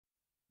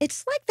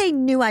It's like they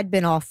knew I'd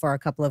been off for a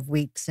couple of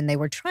weeks and they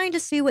were trying to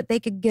see what they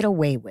could get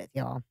away with,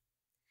 y'all.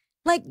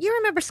 Like, you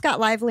remember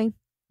Scott Lively,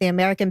 the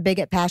American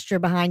bigot pastor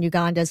behind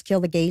Uganda's Kill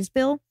the Gays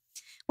bill?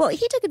 Well,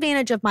 he took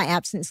advantage of my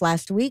absence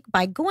last week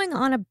by going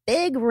on a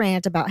big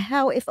rant about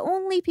how if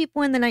only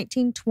people in the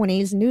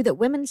 1920s knew that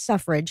women's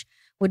suffrage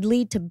would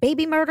lead to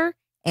baby murder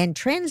and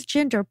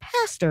transgender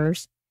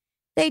pastors,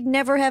 they'd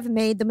never have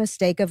made the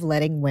mistake of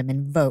letting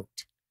women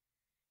vote.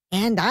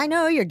 And I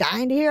know you're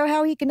dying to hear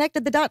how he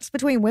connected the dots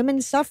between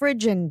women's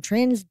suffrage and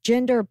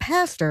transgender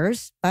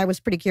pastors. I was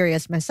pretty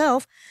curious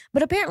myself,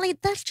 but apparently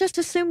that's just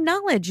assumed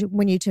knowledge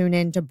when you tune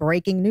in to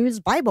Breaking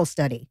News Bible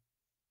Study.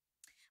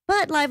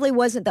 But Lively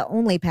wasn't the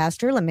only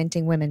pastor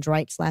lamenting women's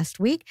rights last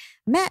week.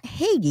 Matt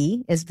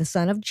Hagee is the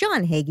son of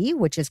John Hagee,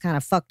 which is kind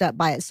of fucked up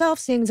by itself,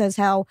 seeing as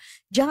how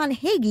John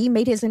Hagee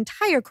made his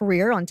entire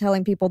career on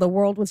telling people the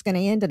world was going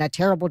to end in a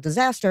terrible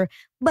disaster,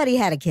 but he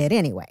had a kid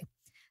anyway.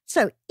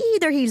 So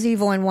either he's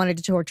evil and wanted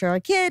to torture a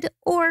kid,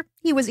 or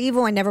he was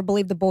evil and never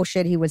believed the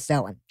bullshit he was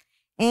selling.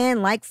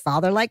 And like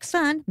father, like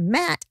son,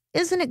 Matt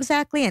isn't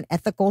exactly an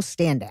ethical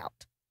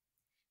standout.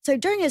 So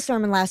during his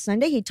sermon last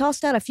Sunday, he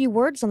tossed out a few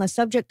words on the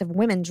subject of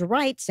women's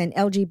rights and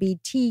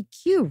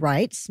LGBTQ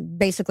rights,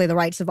 basically the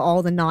rights of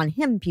all the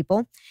non-him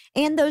people,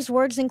 and those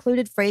words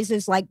included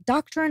phrases like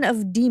doctrine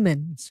of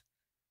demons.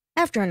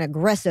 After an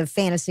aggressive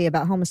fantasy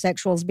about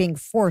homosexuals being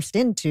forced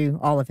into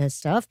all of his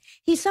stuff,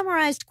 he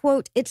summarized,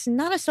 quote, "It's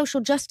not a social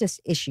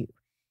justice issue.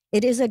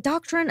 It is a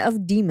doctrine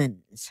of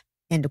demons,"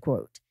 end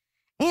quote.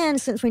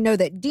 And since we know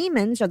that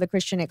demons are the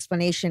Christian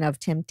explanation of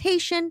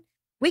temptation,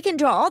 we can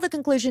draw all the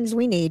conclusions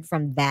we need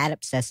from that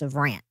obsessive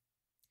rant.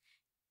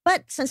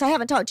 But since I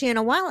haven't talked to you in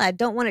a while, I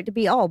don't want it to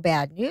be all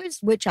bad news,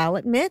 which I'll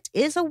admit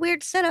is a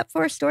weird setup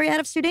for a story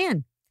out of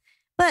Sudan.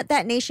 But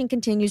that nation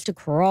continues to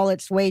crawl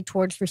its way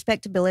towards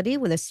respectability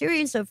with a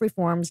series of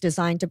reforms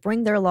designed to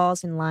bring their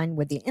laws in line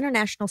with the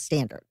international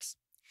standards.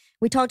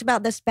 We talked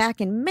about this back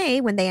in May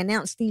when they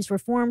announced these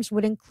reforms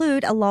would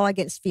include a law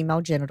against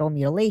female genital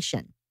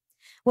mutilation.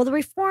 Well, the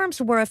reforms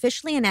were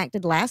officially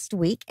enacted last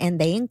week, and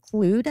they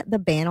include the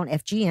ban on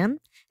FGM,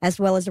 as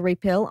well as a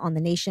repeal on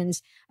the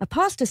nation's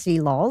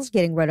apostasy laws,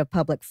 getting rid of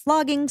public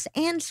floggings,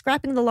 and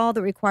scrapping the law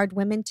that required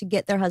women to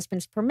get their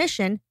husband's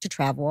permission to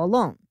travel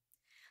alone.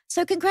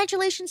 So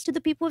congratulations to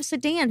the people of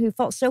Sudan who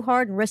fought so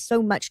hard and risked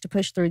so much to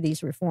push through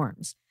these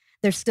reforms.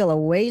 There's still a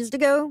ways to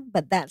go,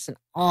 but that's an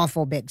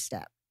awful big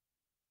step.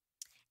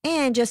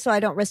 And just so I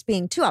don't risk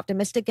being too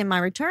optimistic in my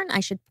return, I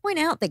should point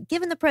out that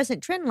given the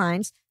present trend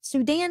lines,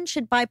 Sudan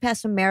should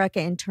bypass America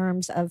in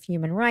terms of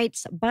human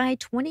rights by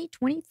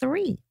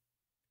 2023.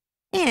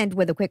 And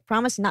with a quick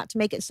promise not to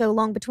make it so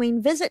long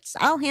between visits,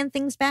 I'll hand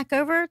things back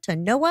over to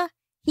Noah,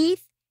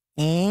 Heath,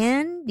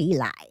 and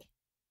Eli.